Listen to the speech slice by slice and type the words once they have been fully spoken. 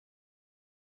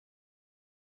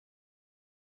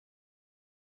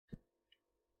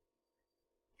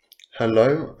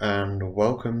Hello and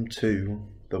welcome to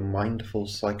the Mindful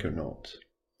Psychonaut.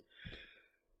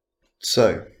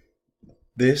 So,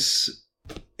 this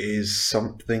is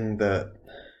something that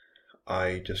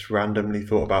I just randomly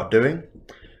thought about doing,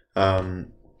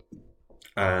 um,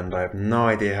 and I have no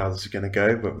idea how this is going to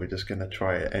go, but we're just going to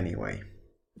try it anyway.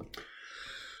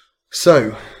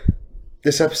 So,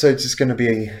 this episode is going to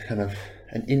be kind of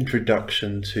an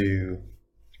introduction to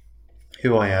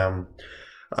who I am,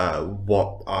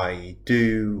 what I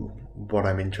do, what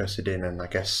I'm interested in, and I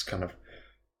guess kind of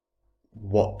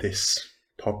what this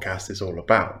podcast is all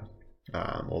about,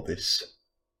 or this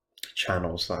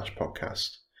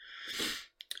channel/podcast.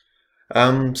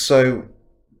 So,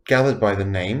 gathered by the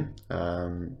name,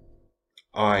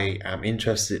 I am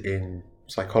interested in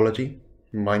psychology,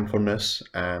 mindfulness,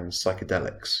 and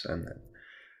psychedelics, and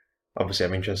obviously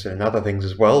I'm interested in other things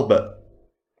as well, but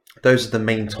those are the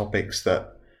main topics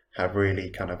that have really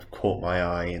kind of caught my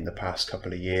eye in the past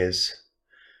couple of years,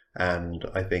 and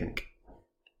I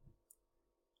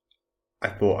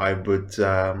thought I would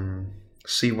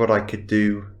see what I could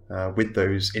do with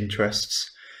those interests,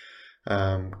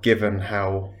 given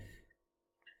how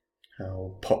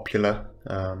popular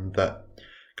that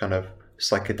kind of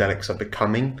psychedelics are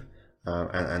becoming,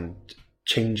 and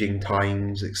changing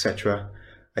times, etc.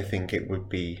 I think it would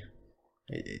be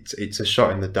it's a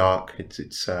shot in the dark.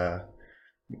 It's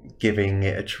giving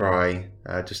it a try,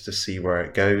 just to see where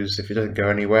it goes. If it doesn't go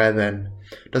anywhere, then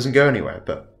it doesn't go anywhere.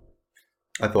 But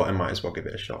I thought I might as well give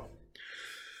it a shot.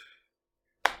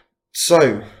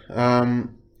 So,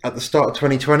 at the start of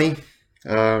 2020,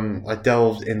 I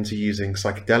delved into using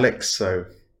psychedelics. So,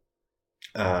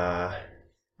 I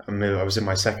was in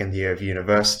my second year of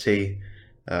university,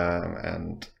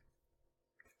 and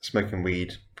smoking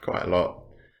weed quite a lot.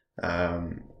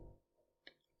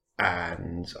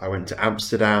 And I went to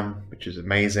Amsterdam, which was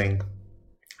amazing,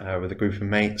 with a group of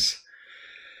mates,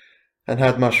 and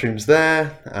had mushrooms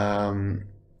there.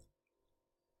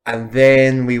 And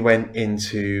then we went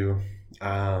into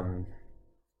the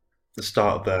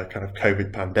start of the kind of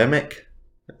COVID pandemic,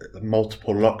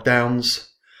 multiple lockdowns,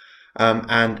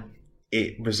 and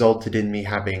it resulted in me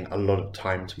having a lot of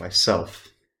time to myself.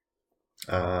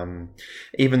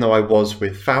 Even though I was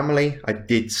with family, I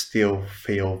did still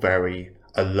feel very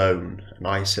alone and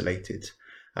isolated,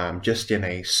 just in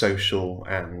a social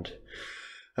and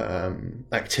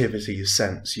activities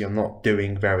sense. You're not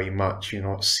doing very much, you're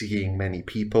not seeing many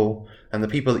people, and the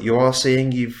people that you are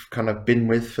seeing you've kind of been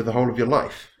with for the whole of your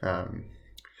life,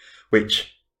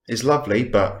 which is lovely,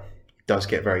 but does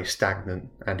get very stagnant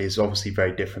and is obviously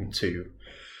very different to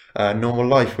normal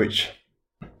life, which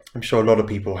I'm sure a lot of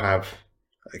people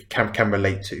can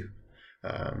relate to.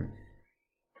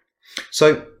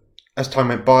 So as time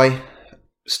went by,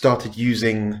 started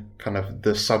using kind of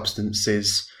the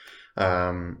substances,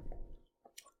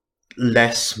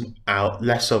 less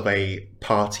of a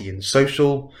party and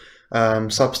social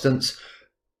substance,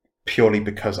 purely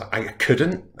because I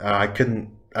couldn't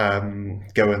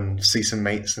go and see some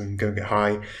mates and go get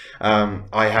high.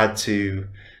 I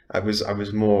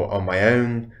was more on my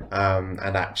own,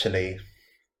 and actually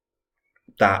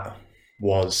that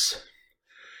was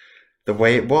the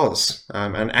way it was,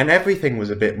 and everything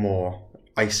was a bit more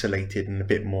isolated and a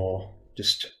bit more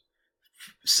just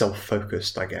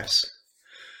self-focused, I guess.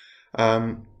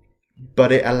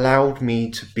 But it allowed me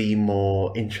to be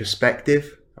more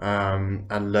introspective,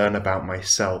 and learn about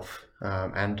myself.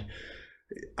 And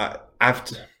I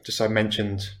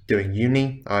mentioned doing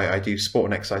uni. I do sport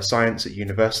and exercise science at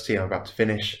university. I'm about to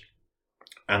finish,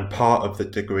 and part of the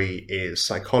degree is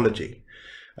psychology.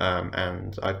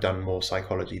 And I've done more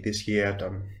psychology this year. I've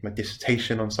done my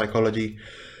dissertation on psychology,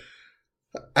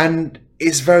 and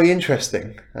it's very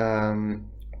interesting.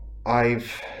 I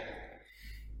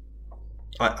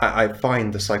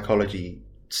find the psychology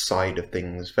side of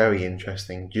things very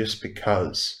interesting, just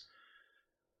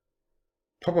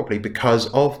probably because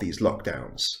of these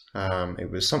lockdowns. It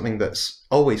was something that's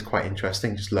always quite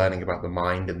interesting, just learning about the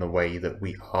mind and the way that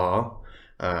we are,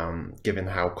 given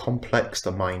how complex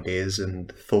the mind is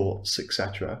and thoughts,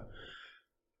 etc.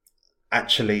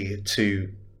 Actually,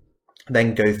 to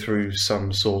then go through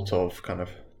some sort of kind of,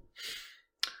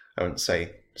 I wouldn't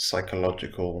say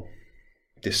psychological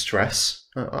distress.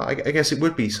 I guess it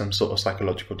would be some sort of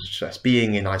psychological distress,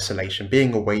 being in isolation,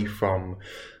 being away from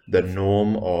the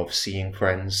norm of seeing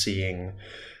friends, seeing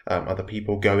other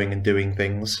people, going and doing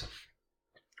things.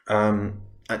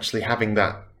 Actually having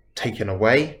that taken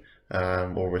away,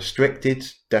 or restricted,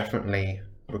 definitely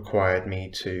required me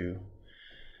to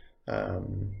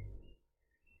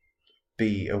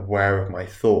be aware of my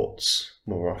thoughts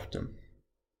more often.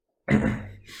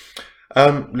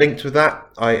 Linked with that,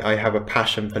 I have a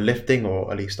passion for lifting,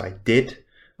 or at least I did.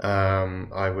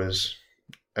 I was,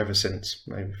 ever since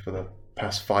maybe for the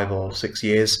past 5 or 6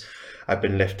 years, I've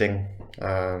been lifting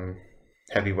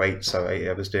heavy weights. So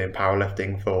I was doing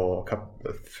powerlifting for a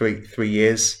couple, 3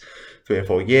 years, 3 or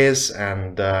 4 years,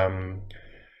 and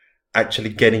actually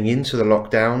getting into the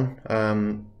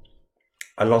lockdown,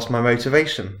 I lost my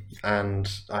motivation, and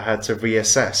I had to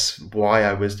reassess why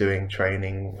I was doing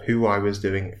training, who I was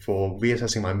doing it for,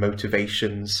 reassessing my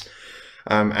motivations.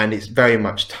 And it very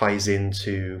much ties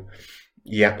into,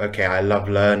 yep, okay, I love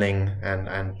learning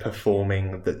and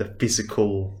performing the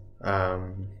physical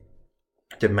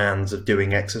demands of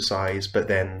doing exercise, but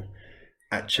then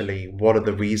actually, what are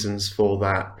the reasons for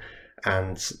that?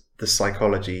 And the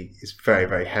psychology is very,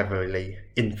 very heavily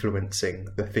influencing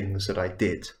the things that I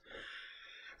did.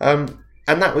 And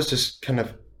that was just kind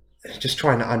of just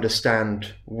trying to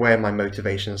understand where my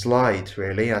motivations lied,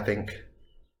 really. I think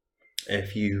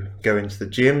if you go into the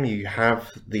gym, you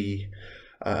have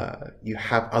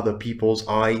other people's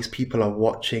eyes. People are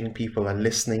watching, people are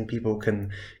listening, people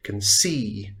can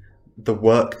see the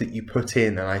work that you put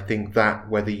in. And I think that,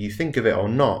 whether you think of it or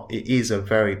not, it is a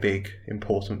very big,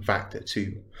 important factor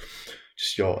to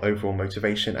just your overall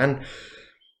motivation. And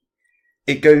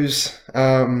it goes,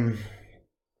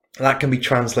 that can be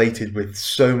translated with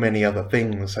so many other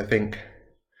things. I think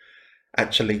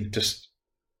actually just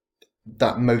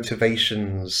that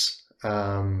motivations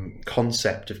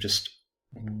concept of just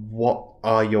what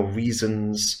are your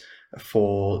reasons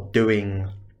for doing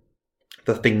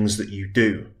the things that you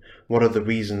do? What are the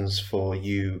reasons for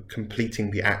you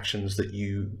completing the actions that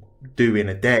you do in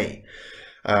a day?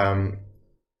 And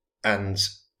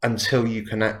until you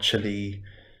can actually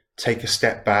take a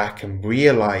step back and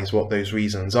realize what those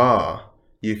reasons are,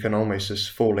 you can almost just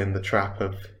fall in the trap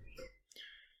of,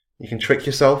 you can trick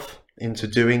yourself into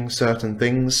doing certain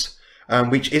things,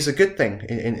 which is a good thing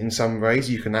in some ways.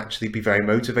 You can actually be very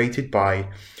motivated by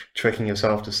tricking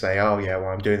yourself to say, oh yeah, well,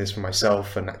 I'm doing this for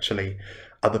myself, and actually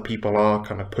other people are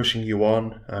kind of pushing you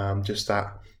on, just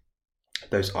that,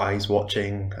 those eyes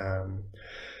watching,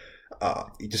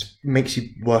 it just makes you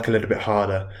work a little bit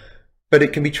harder. But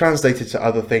it can be translated to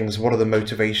other things. What are the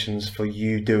motivations for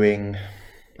you doing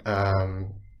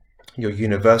your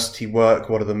university work?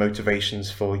 What are the motivations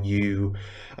for you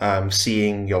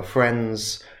seeing your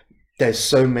friends? There's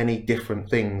so many different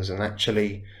things, and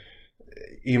actually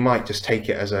you might just take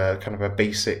it as a kind of a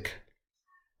basic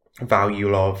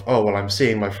value of, oh, well, I'm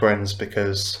seeing my friends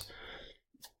because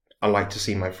I like to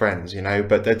see my friends,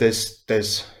 but there's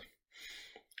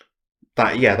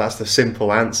that, yeah, that's the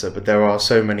simple answer, but there are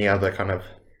so many other kind of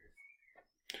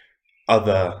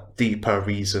other deeper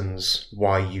reasons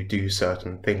why you do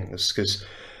certain things. Because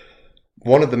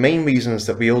one of the main reasons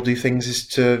that we all do things is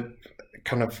to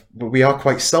kind of, we are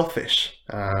quite selfish.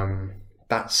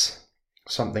 That's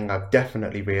something I've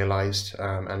definitely realized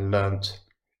and learned.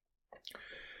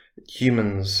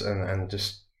 Humans and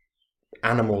just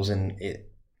animals in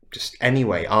it, just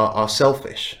anyway, are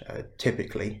selfish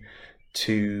typically,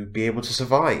 to be able to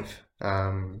survive.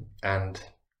 And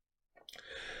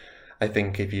I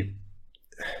think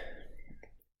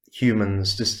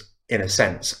humans, just in a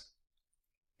sense,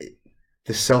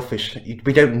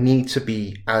 we don't need to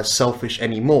be as selfish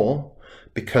anymore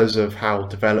because of how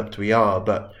developed we are,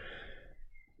 but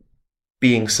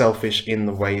being selfish in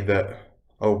the way that,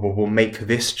 oh, well, we'll make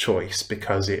this choice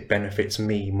because it benefits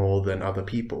me more than other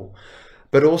people.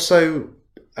 But also,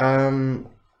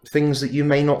 things that you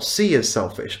may not see as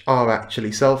selfish are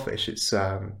actually selfish. It's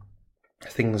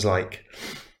things like,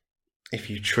 if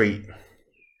you treat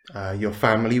your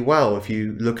family well, if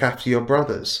you look after your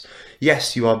brothers,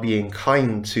 yes, you are being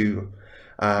kind to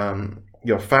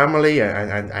your family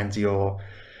and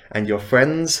your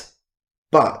friends,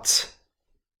 but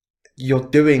you're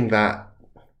doing that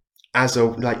as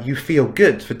you feel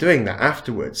good for doing that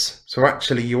afterwards. So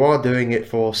actually you are doing it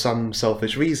for some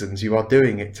selfish reasons. You are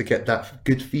doing it to get that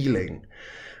good feeling.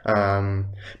 Now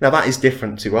that is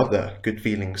different to other good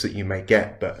feelings that you may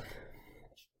get, but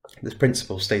the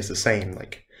principle stays the same.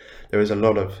 Like, there is a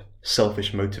lot of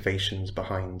selfish motivations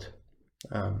behind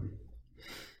a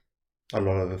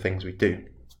lot of the things we do.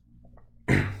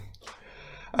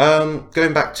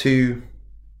 Going back to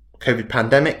COVID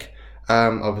pandemic,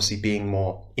 obviously being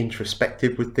more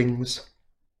introspective with things,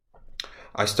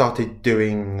 I started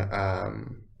doing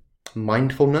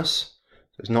mindfulness.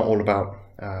 It's not all about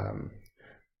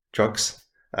drugs.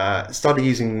 Started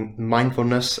using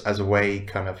mindfulness as a way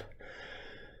kind of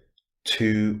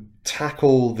to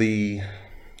tackle the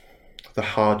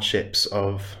hardships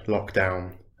of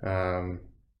lockdown.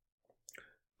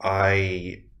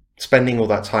 I spending all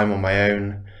that time on my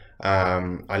own.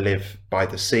 I live by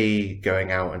the sea,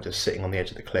 going out and just sitting on the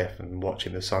edge of the cliff and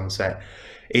watching the sunset.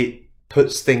 It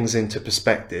puts things into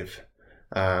perspective.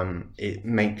 It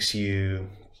makes you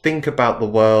think about the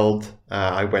world.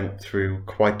 I went through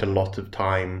quite a lot of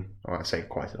time, or I say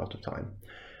quite a lot of time,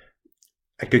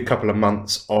 a good couple of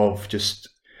months of just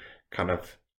kind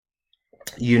of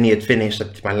uni had finished, I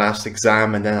did my last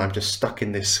exam, and then I'm just stuck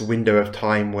in this window of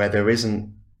time where there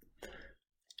isn't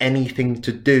anything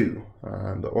to do.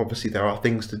 Obviously there are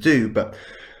things to do, but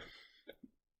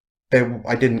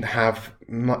I didn't have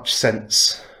much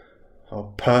sense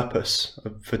of purpose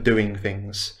for doing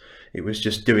things. It was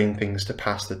just doing things to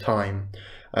pass the time.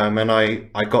 And I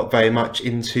got very much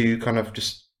into kind of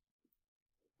just,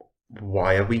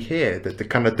 why are we here? The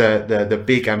kind of the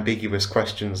big ambiguous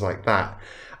questions like that,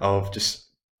 of just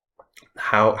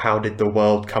how did the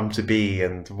world come to be,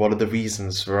 and what are the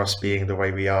reasons for us being the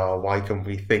way we are? Why can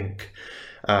we think?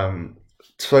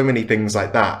 So many things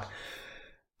like that.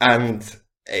 And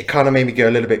it kind of made me go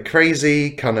a little bit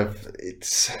crazy.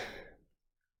 It's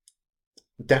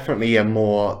definitely a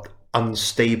more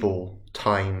unstable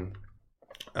time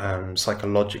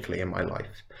psychologically in my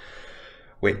life,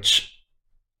 which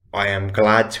I am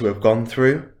glad to have gone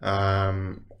through.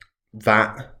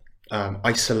 That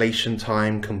isolation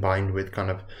time combined with kind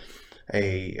of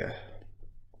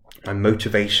my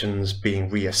motivations being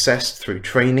reassessed through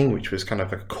training, which was kind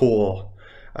of a core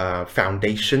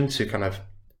foundation to kind of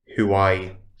who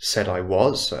I said I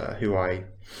was, who I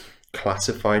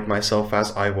classified myself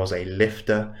as. I was a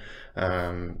lifter.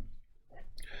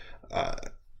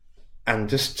 And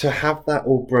just to have that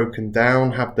all broken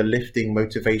down, have the lifting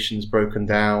motivations broken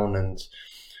down, and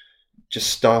just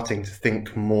starting to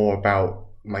think more about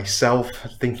myself,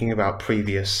 thinking about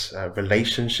previous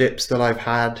relationships that I've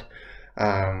had,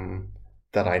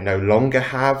 that I no longer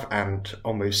have, and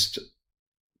almost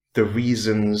the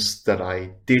reasons that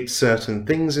I did certain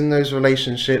things in those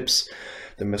relationships,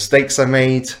 the mistakes I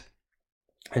made,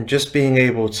 and just being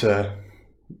able to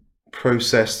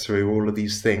process through all of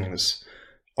these things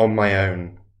on my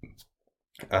own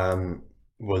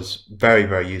was very,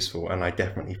 very useful. And I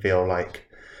definitely feel like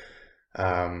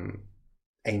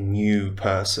a new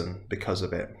person because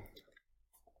of it.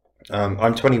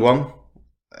 I'm 21.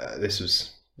 This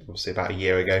was obviously about a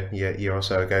year or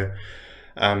so ago.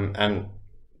 And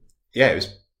yeah, it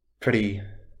was pretty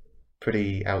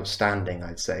outstanding,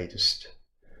 I'd say. Just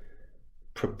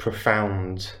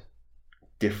profound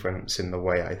difference in the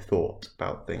way I thought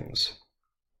about things.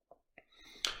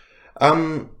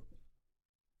 And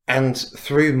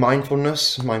through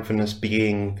mindfulness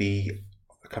being the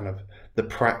kind of the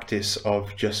practice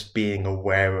of just being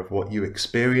aware of what you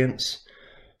experience.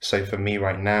 So for me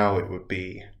right now, it would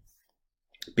be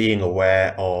being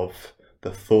aware of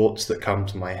the thoughts that come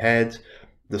to my head,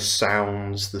 the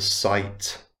sounds, the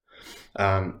sight,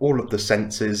 all of the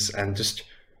senses, and just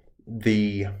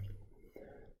the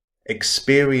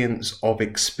experience of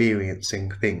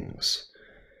experiencing things.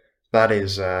 That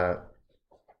is,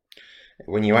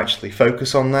 when you actually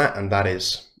focus on that, and that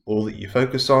is all that you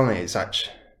focus on, it's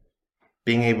actually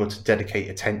being able to dedicate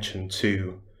attention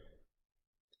to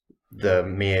the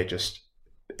mere just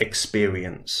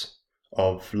experience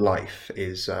of life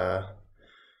is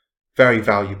very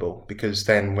valuable, because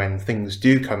then when things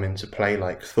do come into play,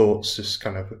 like thoughts just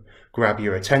kind of grab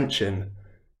your attention,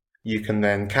 you can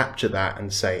then capture that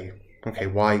and say, okay,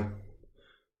 why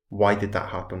did that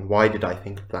happen? Why did I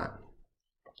think of that?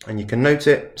 And you can note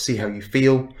it, see how you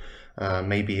feel.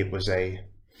 Maybe it was a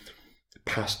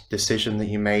past decision that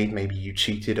you made. Maybe you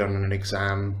cheated on an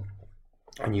exam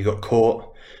and you got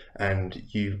caught, and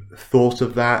you thought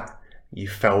of that. You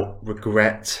felt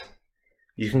regret.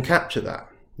 You can capture that.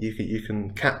 You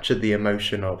can capture the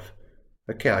emotion of,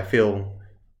 okay, I feel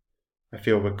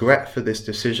regret for this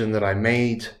decision that I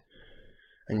made,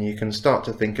 and you can start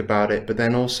to think about it. But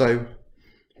then also,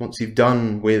 once you've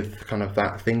done with kind of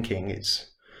that thinking, it's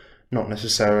not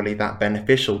necessarily that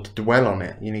beneficial to dwell on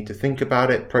it. You need to think about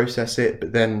it, process it,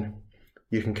 but then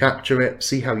you can capture it,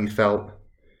 see how you felt,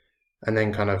 and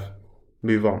then kind of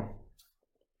move on.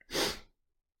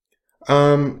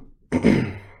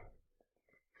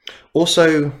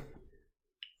 Also,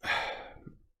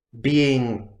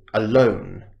 being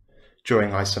alone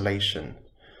during isolation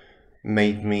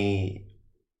made me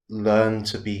learn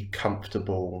to be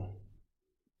comfortable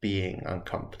being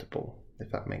uncomfortable, if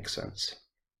that makes sense.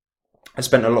 I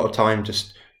spent a lot of time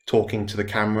just talking to the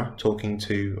camera,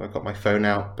 I got my phone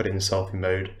out, put it in selfie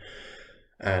mode,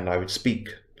 and I would speak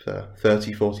for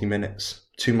 30, 40 minutes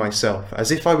to myself,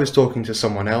 as if I was talking to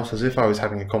someone else, as if I was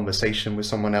having a conversation with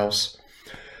someone else.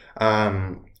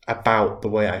 about the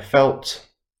way I felt,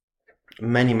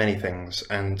 many things.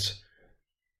 And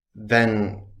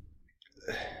then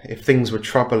if things were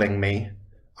troubling me,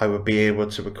 I would be able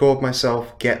to record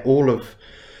myself, get all of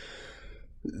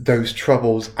those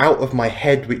troubles out of my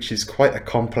head, which is quite a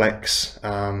complex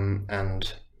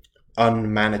and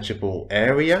unmanageable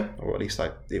area, or at least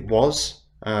it was,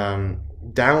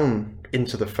 down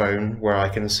into the phone where I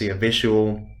can see a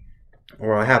visual,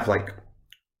 or I have like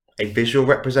a visual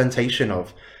representation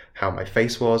of how my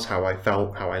face was, how I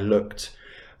felt, how I looked,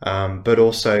 but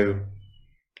also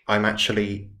I'm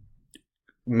actually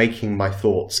making my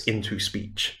thoughts into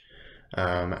speech,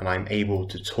 and I'm able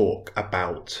to talk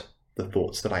about the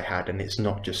thoughts that I had, and it's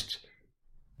not just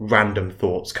random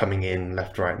thoughts coming in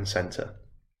left, right, and center.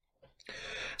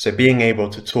 So being able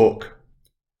to talk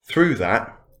through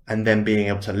that and then being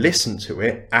able to listen to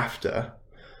it after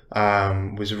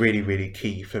was really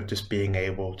key for just being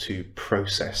able to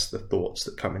process the thoughts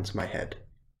that come into my head.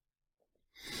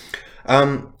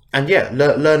 And yeah,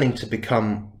 learning to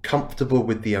become comfortable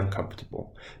with the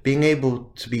uncomfortable, being able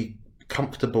to be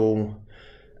comfortable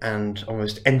and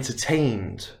almost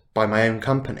entertained by my own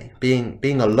company.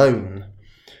 Being alone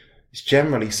is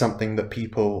generally something that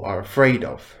people are afraid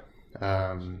of.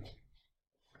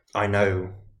 I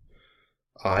know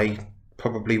I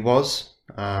probably was.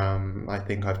 I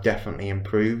think I've definitely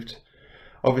improved.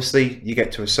 Obviously, you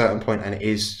get to a certain point and it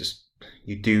is just,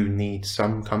 you do need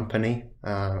some company,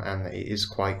 and it is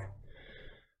quite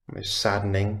almost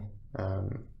saddening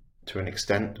to an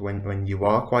extent when you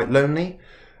are quite lonely.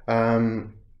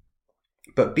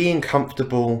 But being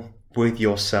comfortable with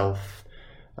yourself,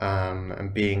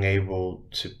 and being able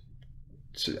to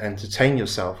entertain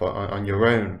yourself on your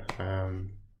own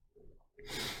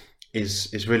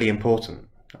is really important,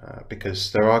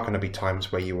 because there are going to be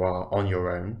times where you are on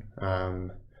your own,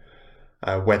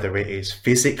 whether it is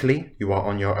physically, you are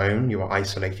on your own, you are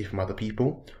isolated from other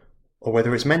people, or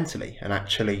whether it's mentally, and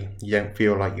actually you don't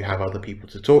feel like you have other people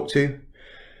to talk to.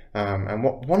 And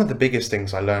one of the biggest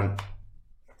things I learned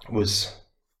was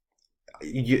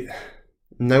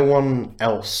no one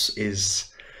else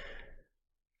is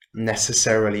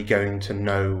necessarily going to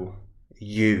know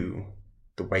you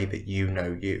the way that you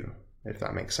know you, if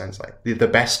that makes sense. Like the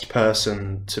best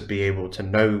person to be able to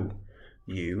know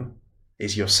you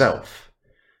is yourself.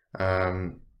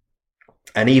 And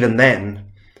even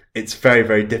then, it's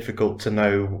very difficult to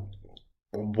know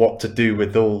what to do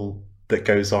with all that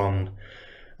goes on,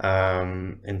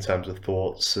 in terms of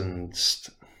thoughts and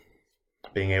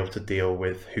being able to deal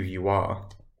with who you are.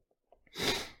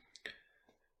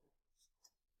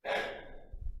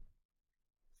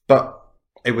 But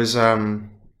it was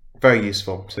very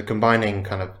useful. So combining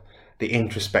kind of the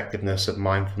introspectiveness of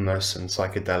mindfulness and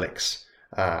psychedelics,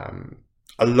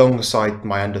 alongside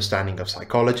my understanding of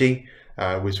psychology,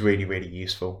 was really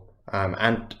useful,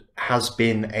 and has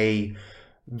been a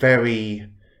very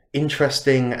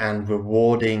interesting and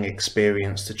rewarding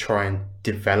experience to try and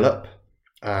develop,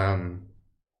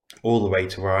 all the way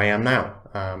to where I am now.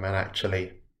 And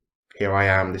actually, here I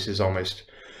am. This is almost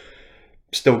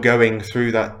still going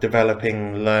through that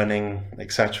developing, learning,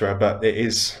 etc. But it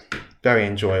is very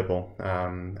enjoyable,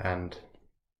 and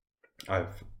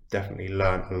I've definitely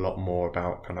learned a lot more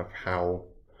about kind of how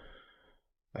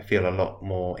I feel a lot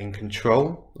more in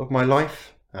control of my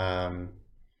life.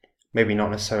 Maybe not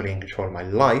necessarily in control of my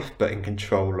life, but in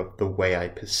control of the way I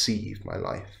perceive my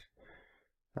life.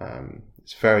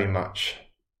 It's very much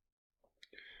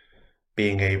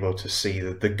being able to see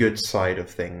the good side of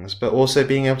things, but also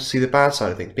being able to see the bad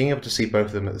side of things, being able to see both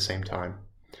of them at the same time,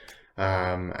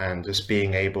 and just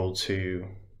being able to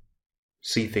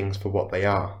see things for what they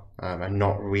are, and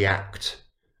not react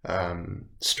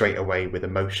straight away with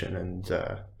emotion and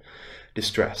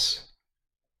distress.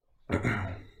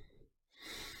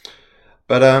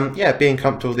 But yeah, being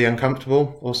comfortable with the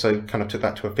uncomfortable also kind of took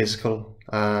that to a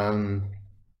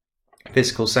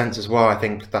physical sense as well. I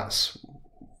think that's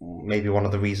maybe one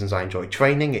of the reasons I enjoy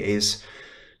training.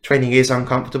 Training is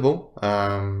uncomfortable,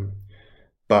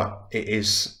 but it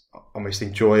is almost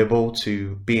enjoyable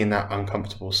to be in that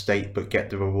uncomfortable state but get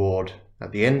the reward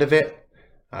at the end of it.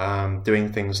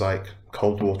 Doing things like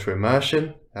cold water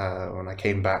immersion. When I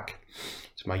came back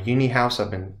to my uni house,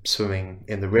 I've been swimming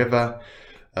in the river,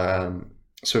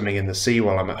 swimming in the sea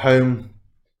while I'm at home,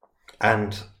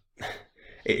 and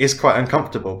it is quite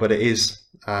uncomfortable, but it is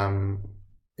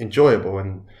enjoyable,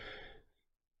 and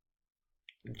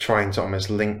trying to almost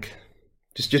link,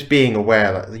 just being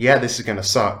aware that, yeah, this is going to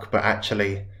suck, but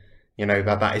actually, you know,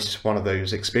 that is just one of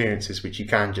those experiences which you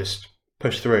can just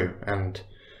push through, and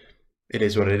it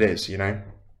is what it is, you know.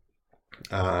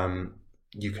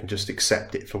 you can just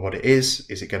accept it for what it is.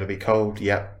 Is it going to be cold?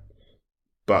 Yep.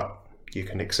 But you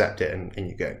can accept it and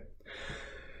you go.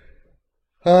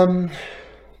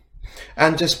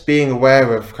 And just being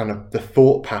aware of kind of the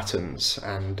thought patterns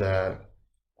and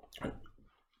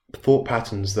thought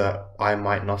patterns that I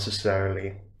might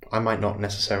not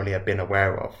necessarily have been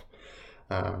aware of.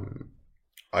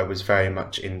 I was very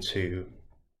much into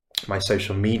my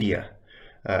social media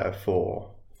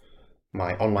for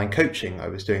my online coaching. I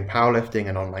was doing powerlifting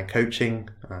and online coaching,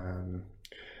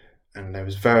 and there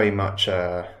was very much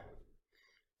a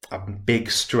big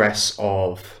stress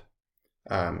of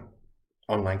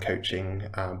online coaching,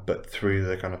 but through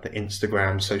the kind of the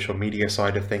Instagram social media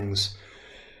side of things,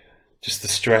 just the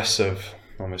stress of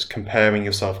almost comparing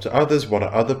yourself to others. What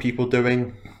are other people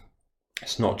doing?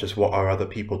 It's not just what are other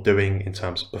people doing in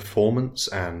terms of performance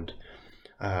and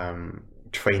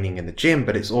training in the gym,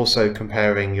 but it's also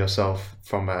comparing yourself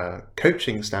from a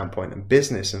coaching standpoint and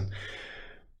business, and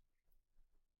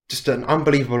just an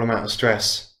unbelievable amount of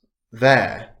stress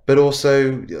there. But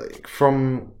also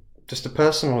from just a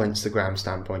personal Instagram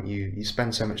standpoint, you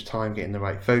spend so much time getting the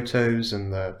right photos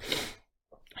and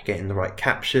getting the right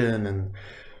caption and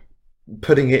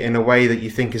putting it in a way that you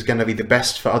think is going to be the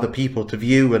best for other people to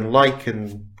view and like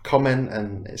and comment,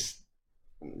 and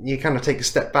you kind of take a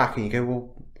step back and you go,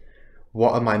 well,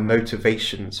 what are my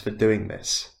motivations for doing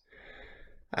this?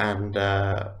 And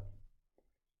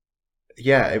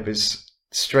it was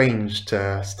strange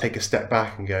to take a step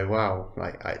back and go, wow,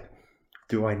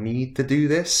 do I need to do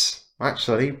this?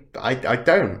 Actually, I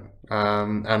don't.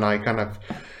 And I kind of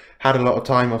had a lot of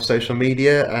time off social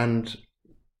media, and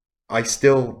I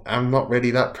still am not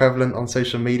really that prevalent on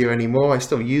social media anymore. I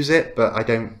still use it, but I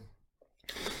don't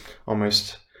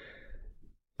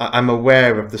I'm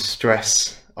aware of the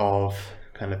stress of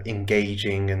kind of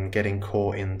engaging and getting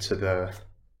caught into the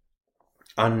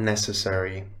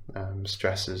unnecessary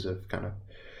stresses of kind of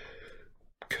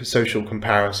social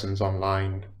comparisons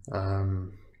online,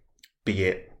 be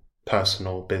it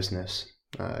personal, business,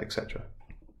 etc.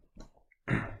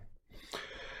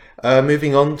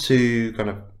 Moving on to kind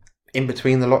of in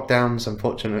between the lockdowns,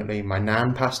 unfortunately, my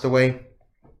nan passed away.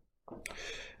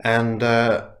 And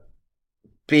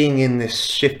being in this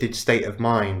shifted state of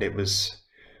mind, it was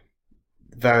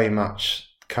very much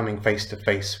coming face to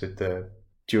face with the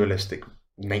dualistic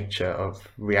nature of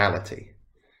reality.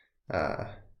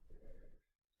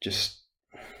 Just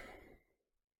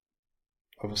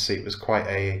obviously it was quite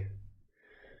a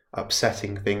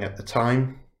upsetting thing at the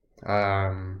time.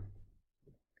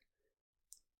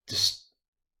 Just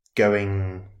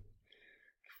going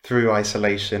through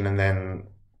isolation and then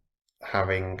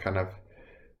having kind of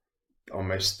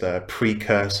almost the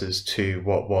precursors to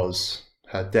what was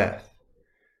her death.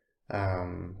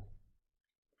 Kind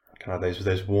of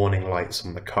those warning lights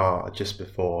on the car just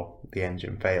before the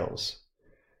engine fails.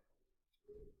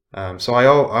 So I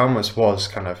almost was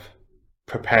kind of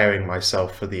preparing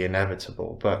myself for the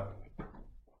inevitable, but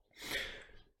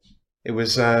it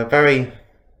was very,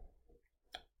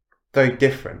 very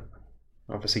different.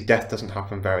 Obviously, death doesn't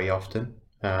happen very often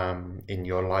in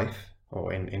your life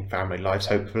or in family lives,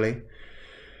 hopefully.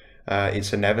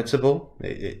 It's inevitable.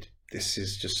 This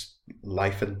is just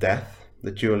life and death,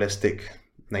 the dualistic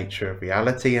nature of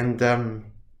reality, and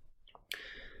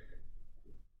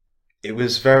it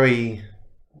was very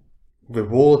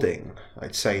rewarding,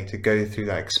 I'd say, to go through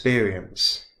that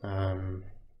experience,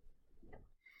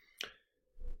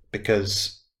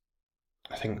 because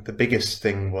I think the biggest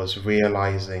thing was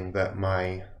realizing that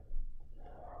my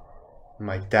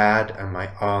dad and my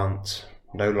aunt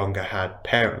no longer had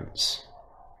parents,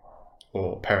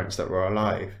 or parents that were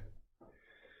alive,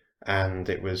 and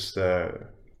it was the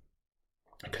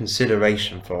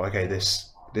consideration for, okay,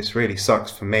 this really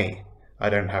sucks for me. I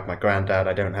don't have my granddad,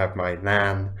 I don't have my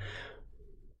nan,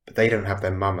 but they don't have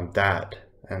their mum and dad,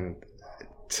 and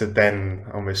to then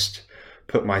almost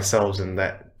put myself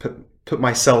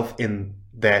in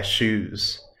their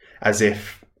shoes, as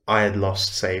if I had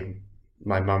lost, say,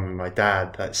 my mum and my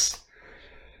dad.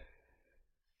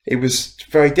 It was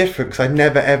very different, because I'd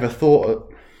never ever thought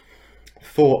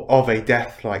of a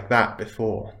death like that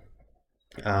before,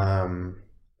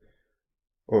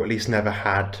 or at least never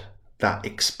had that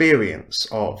experience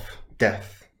of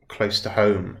death close to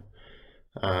home,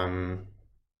 and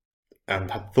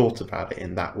had thought about it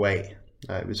in that way.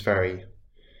 It was very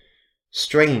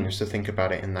strange to think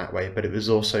about it in that way, but it was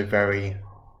also very,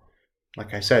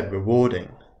 like I said,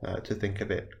 rewarding to think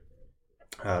of it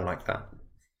like that.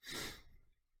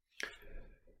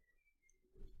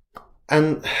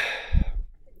 And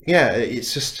yeah,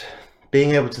 it's just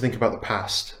being able to think about the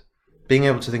past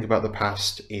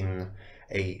in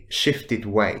a shifted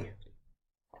way,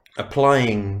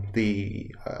 applying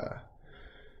the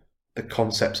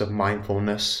concepts of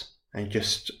mindfulness and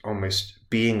just almost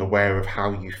being aware of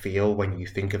how you feel when you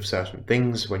think of certain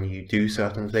things, when you do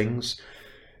certain things.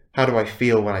 How do I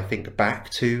feel when I think back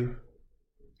to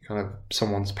kind of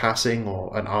someone's passing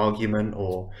or an argument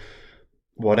or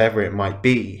whatever it might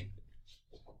be?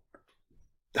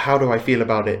 How do I feel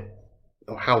about it,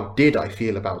 or how did I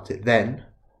feel about it then?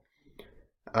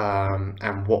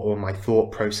 And what were my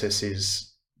thought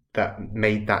processes that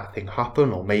made that thing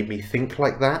happen or made me think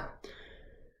like that?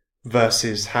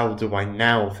 Versus how do I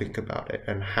now think about it,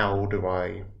 and how do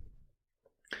I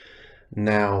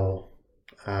now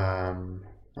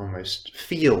almost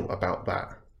feel about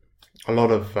that? A lot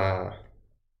of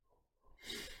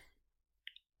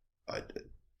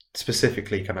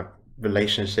specifically kind of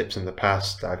relationships in the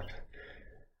past, I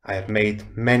have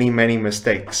made many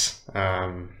mistakes,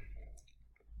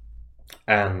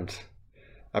 and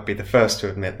I'd be the first to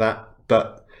admit that,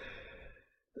 but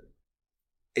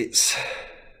it's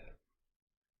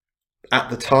at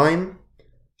the time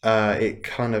it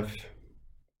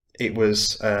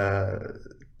was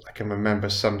I can remember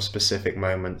some specific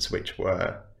moments which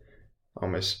were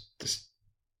almost just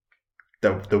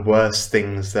the worst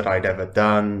things that I'd ever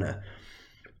done,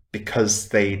 because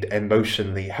they'd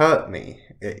emotionally hurt me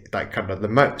like kind of the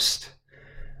most.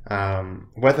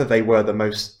 Whether they were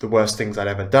the worst things I'd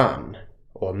ever done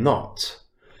or not,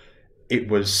 it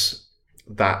was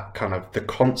that kind of the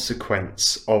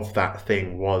consequence of that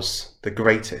thing was the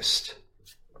greatest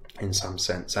in some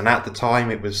sense. And at the time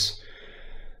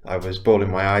I was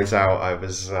bawling my eyes out. I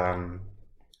was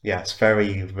it's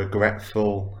very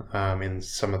regretful in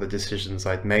some of the decisions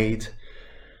I'd made.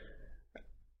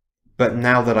 But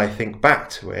now that I think back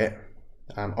to it,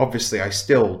 obviously I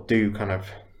still do kind of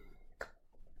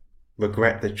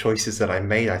regret the choices that I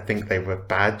made. I think they were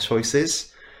bad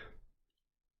choices.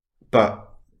 But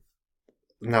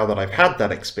now that I've had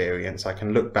that experience, I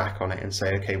can look back on it and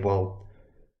say, okay, well,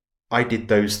 I did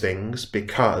those things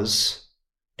because,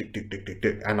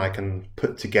 and I can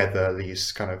put together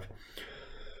these kind of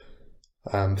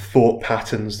thought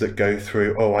patterns that go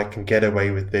through, oh, I can get away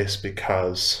with this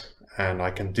because, and I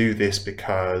can do this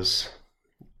because,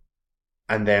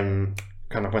 and then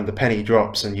kind of when the penny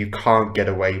drops and you can't get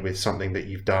away with something that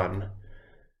you've done,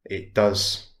 it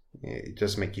does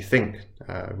make you think,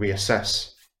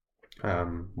 reassess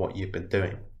what you've been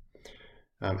doing.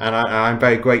 And I'm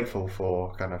very grateful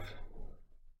for kind of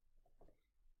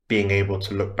being able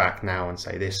to look back now and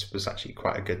say this was actually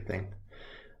quite a good thing.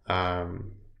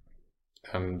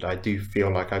 And I do feel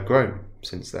like I've grown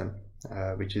since then,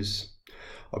 which is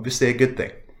obviously a good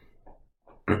thing.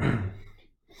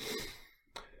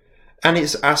 And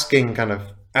it's asking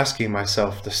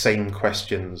myself the same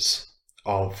questions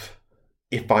of,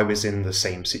 if I was in the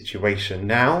same situation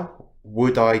now,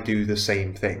 would I do the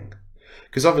same thing?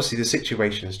 Because obviously the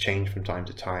situations change from time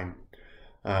to time.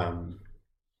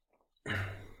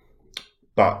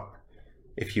 But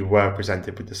if you were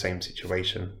presented with the same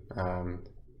situation,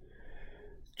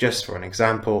 just for an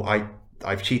example,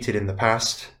 I've cheated in the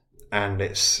past, and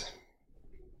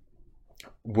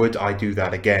would I do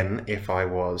that again if I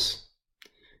was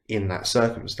in that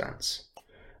circumstance?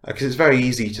 Because it's very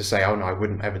easy to say, oh no, I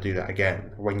wouldn't ever do that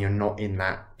again, when you're not in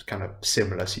that kind of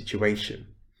similar situation.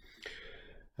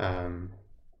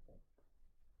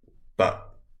 But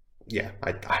yeah,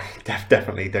 I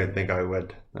definitely don't think I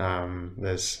would.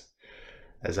 There's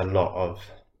a lot of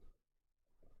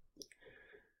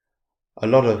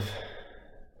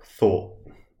thought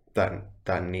that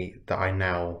I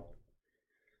now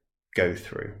go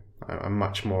through. I'm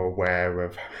much more aware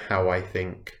of how I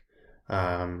think,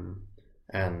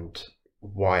 and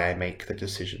why I make the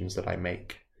decisions that I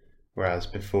make. Whereas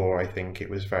before, I think it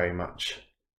was very much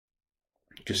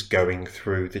just going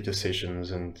through the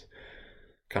decisions, and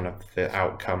kind of the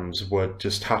outcomes would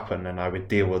just happen and I would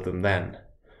deal with them then,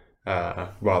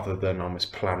 rather than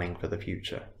almost planning for the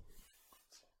future.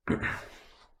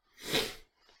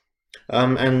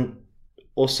 And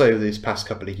also these past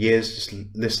couple of years, just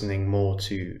listening more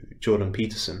to Jordan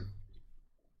Peterson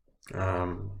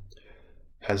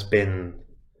has been,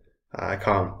 I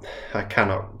cannot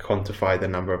quantify the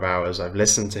number of hours I've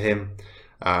listened to him,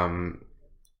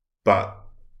 but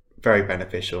very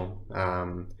beneficial,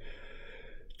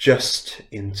 just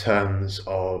in terms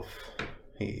of,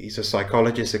 he's a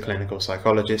psychologist, a clinical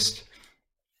psychologist,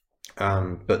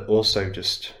 but also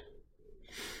just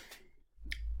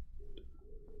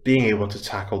being able to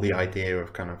tackle the idea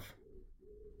of kind of,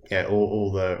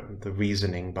 all the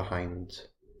reasoning behind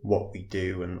what we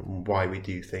do and why we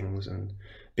do things, and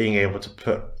being able to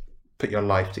put put your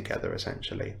life together,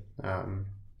 essentially.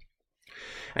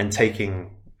 And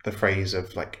taking the phrase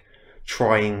of like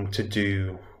trying to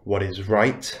do what is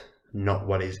right, not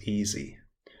what is easy.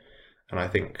 And I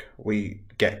think we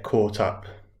get caught up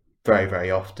very,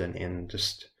 very often in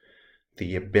just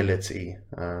the ability,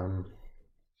 I'm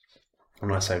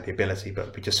not saying the ability,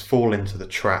 but we just fall into the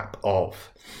trap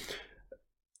of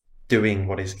doing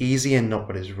what is easy and not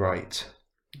what is right.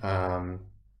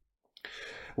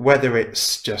 Whether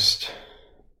it's just,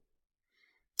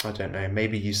 I don't know,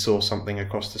 maybe you saw something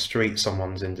across the street,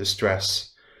 someone's in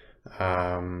distress.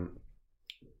 You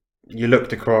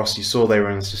looked across, you saw they were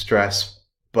in distress,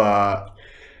 but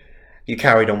you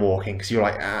carried on walking because you're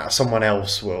like, someone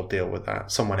else will deal with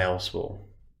that. Someone else will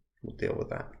deal with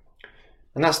that.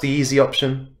 And that's the easy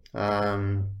option.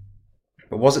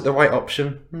 But was it the right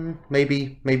option?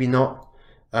 Maybe not.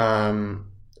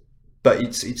 But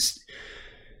it's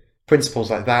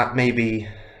principles like that. Maybe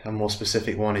a more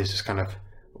specific one is just kind of,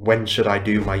 when should I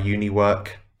do my uni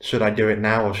work? Should I do it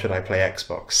now or should I play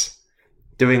Xbox?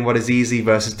 Doing what is easy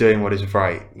versus doing what is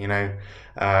right, you know?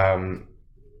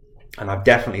 And I've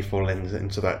definitely fallen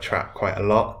into that trap quite a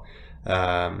lot.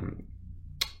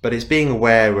 But it's being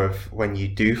aware of when you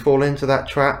do fall into that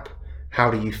trap. How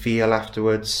do you feel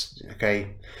afterwards?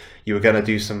 Okay, you were going to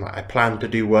do I planned to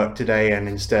do work today and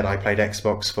instead I played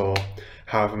Xbox for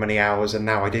however many hours and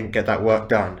now I didn't get that work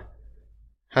done.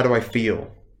 How do I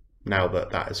feel now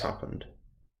that has happened?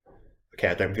 Okay,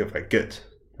 I don't feel very good,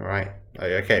 all right?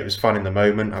 Okay, it was fun in the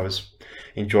moment. I was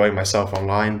enjoying myself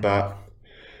online, but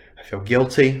I feel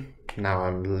guilty. Now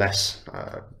I'm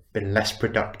been less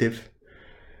productive.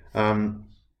 And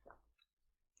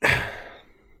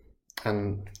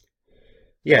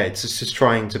yeah, it's just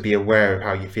trying to be aware of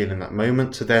how you feel in that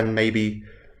moment to then maybe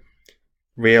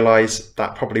realize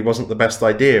that probably wasn't the best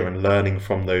idea, and learning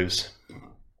from those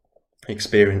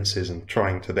experiences and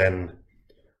trying to then,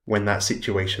 when that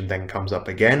situation then comes up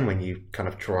again, when you kind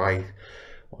of try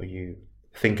or you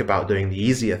think about doing the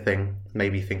easier thing,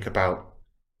 maybe think about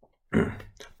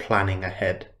planning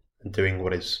ahead and doing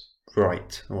what is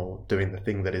right, or doing the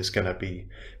thing that is going to be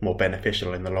more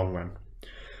beneficial in the long run.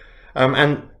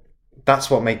 And that's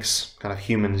what makes kind of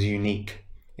humans unique,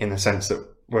 in the sense that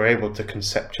we're able to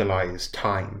conceptualize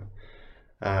time.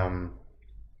 A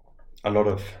lot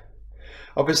of,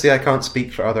 obviously I can't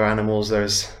speak for other animals.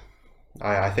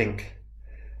 I think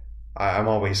I'm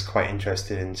always quite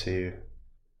interested into,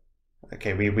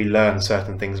 okay, we learn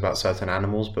certain things about certain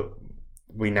animals, but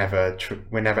we're never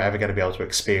ever going to be able to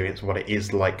experience what it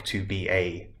is like to be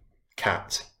a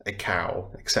cat, a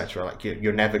cow, etc. Like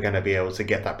you're never going to be able to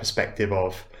get that perspective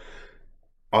of,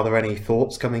 are there any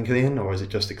thoughts coming in, or is it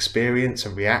just experience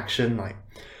and reaction? Like,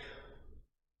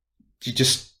 you're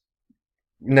just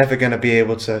never going to be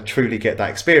able to truly get that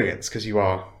experience, because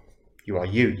you're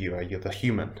the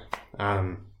human.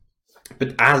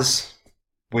 But as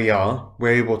we're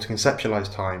able to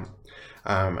conceptualize time,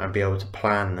 and be able to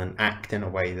plan and act in a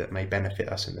way that may benefit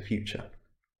us in the future.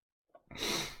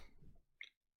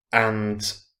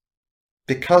 And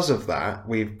because of that,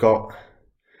 we've got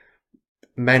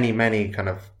many kind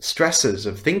of stresses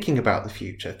of thinking about the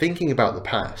future, thinking about the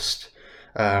past,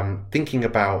 thinking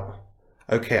about,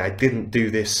 okay, I didn't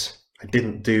do this, I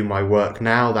didn't do my work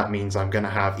now, that means I'm going to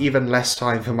have even less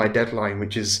time for my deadline,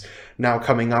 which is now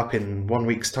coming up in 1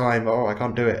 week's time. Oh, I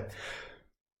can't do it.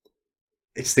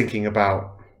 It's thinking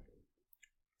about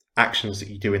actions that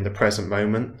you do in the present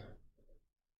moment,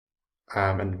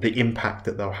 and the impact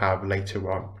that they'll have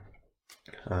later on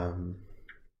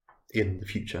in the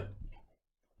future.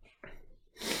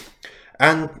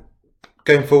 And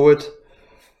going forward,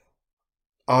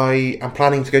 I am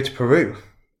planning to go to Peru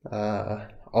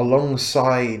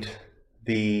alongside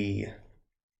the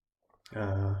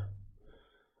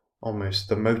almost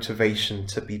the motivation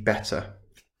to be better.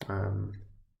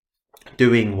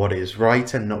 Doing what is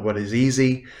right and not what is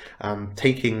easy,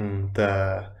 taking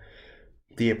the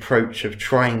approach of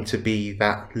trying to be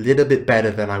that little bit better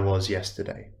than I was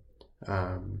yesterday.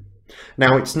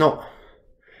 Now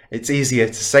it's easier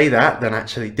to say that than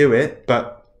actually do it,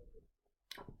 but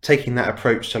taking that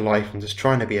approach to life and just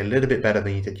trying to be a little bit better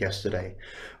than you did yesterday,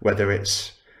 whether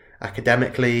it's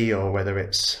academically or whether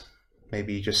it's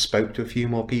maybe you just spoke to a few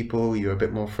more people, you were a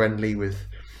bit more friendly with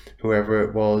whoever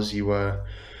it was, you were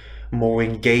more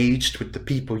engaged with the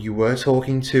people you were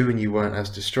talking to and you weren't as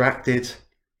distracted.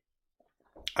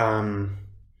 Trying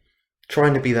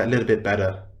to be that little bit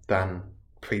better than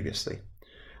previously.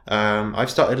 I've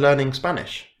started learning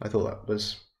Spanish. I thought that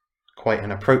was quite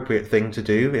an appropriate thing to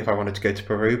do if I wanted to go to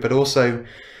Peru, but also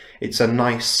it's a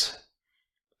nice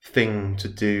thing to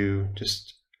do,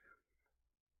 just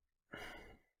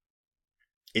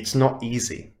it's not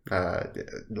easy.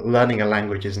 Learning a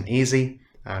language isn't easy,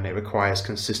 and it requires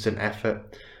consistent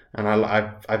effort. And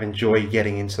I've enjoyed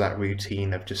getting into that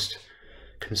routine of just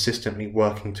consistently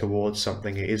working towards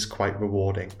something. It is quite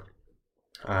rewarding.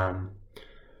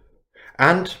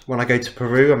 And when I go to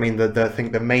Peru, I mean, I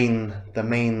think the main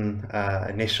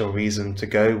initial reason to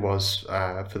go was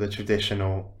for the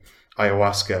traditional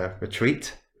ayahuasca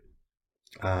retreat.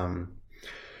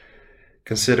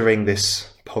 Considering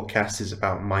this podcast is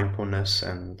about mindfulness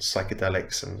and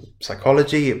psychedelics and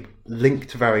psychology, it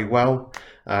linked very well,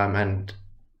 and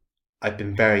I've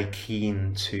been very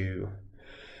keen to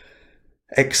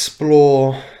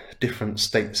explore different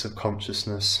states of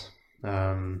consciousness.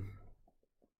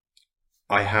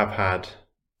 I have had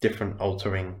different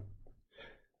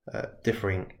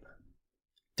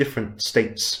different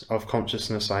states of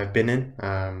consciousness I've been in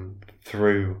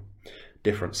through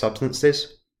different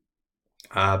substances.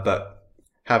 But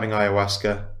having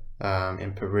ayahuasca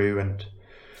in Peru and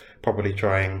probably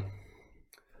trying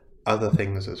other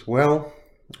things as well,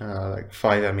 like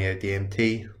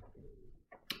 5-MeO-DMT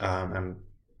and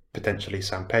potentially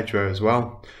San Pedro as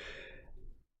well.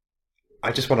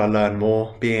 I just want to learn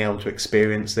more, being able to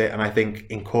experience it, and I think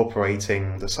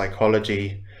incorporating the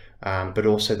psychology, but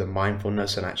also the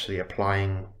mindfulness and actually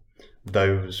applying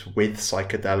those with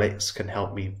psychedelics can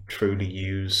help me truly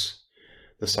use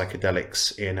the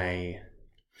psychedelics in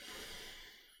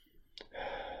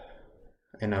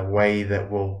a way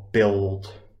that will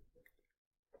build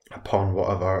upon what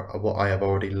I have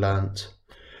already learnt,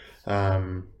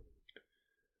 and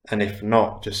if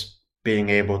not, just being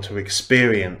able to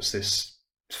experience this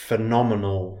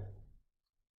phenomenal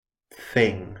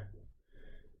thing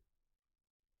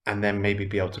and then maybe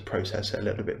be able to process it a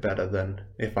little bit better than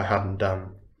if I hadn't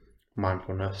done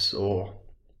mindfulness or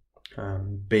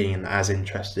being as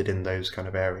interested in those kind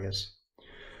of areas.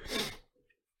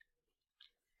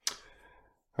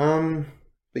 But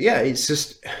yeah, it's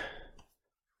just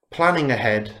planning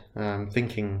ahead,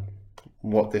 thinking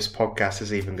what this podcast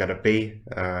is even going to be,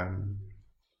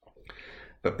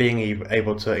 but being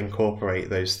able to incorporate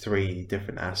those three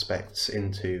different aspects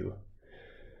into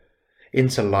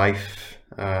life,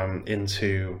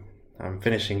 into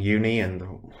finishing uni, and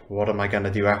what am I going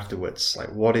to do afterwards?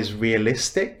 Like, what is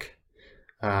realistic?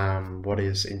 What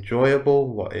is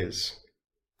enjoyable?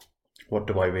 What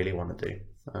do I really want to do?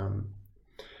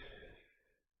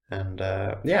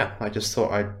 Yeah, I just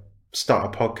thought I'd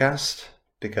start a podcast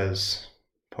because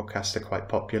podcasts are quite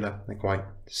popular. They're quite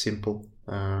simple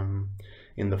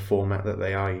in the format that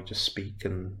they are. You just speak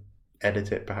and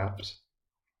edit it, perhaps.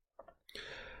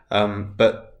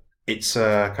 But it's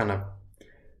kind of,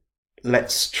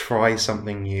 let's try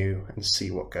something new and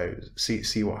see what goes,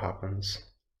 see what happens.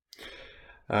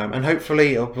 And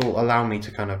hopefully it will allow me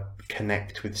to kind of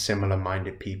connect with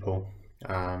similar-minded people,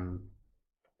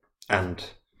 and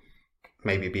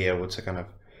maybe be able to kind of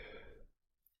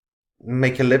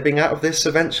make a living out of this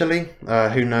eventually.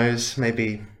 Who knows,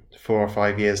 maybe 4 or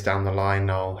 5 years down the line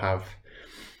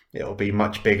it'll be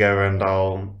much bigger and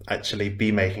I'll actually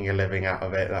be making a living out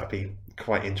of it. That'd be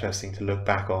quite interesting to look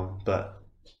back on, but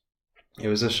it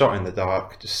was a shot in the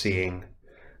dark, just seeing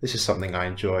this is something I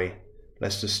enjoy.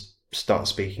 Let's just start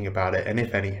speaking about it, and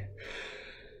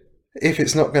if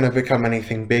it's not going to become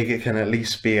anything big, it can at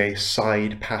least be a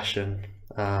side passion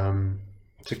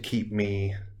to keep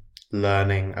me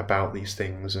learning about these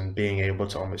things and being able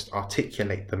to almost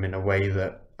articulate them in a way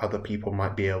that other people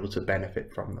might be able to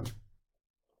benefit from them.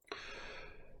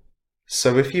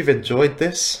 So if you've enjoyed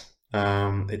this,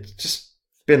 it's just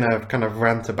been a kind of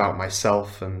rant about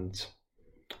myself and,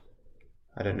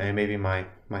 I don't know, maybe my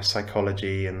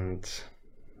psychology and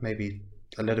maybe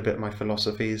a little bit my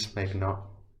philosophies, maybe not.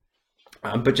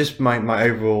 But just my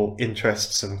overall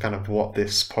interests and kind of what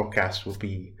this podcast will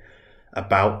be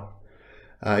about.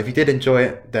 If you did enjoy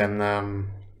it, then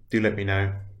do let me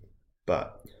know.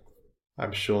 But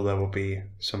I'm sure there will be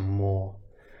some more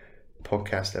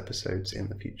podcast episodes in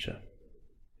the future.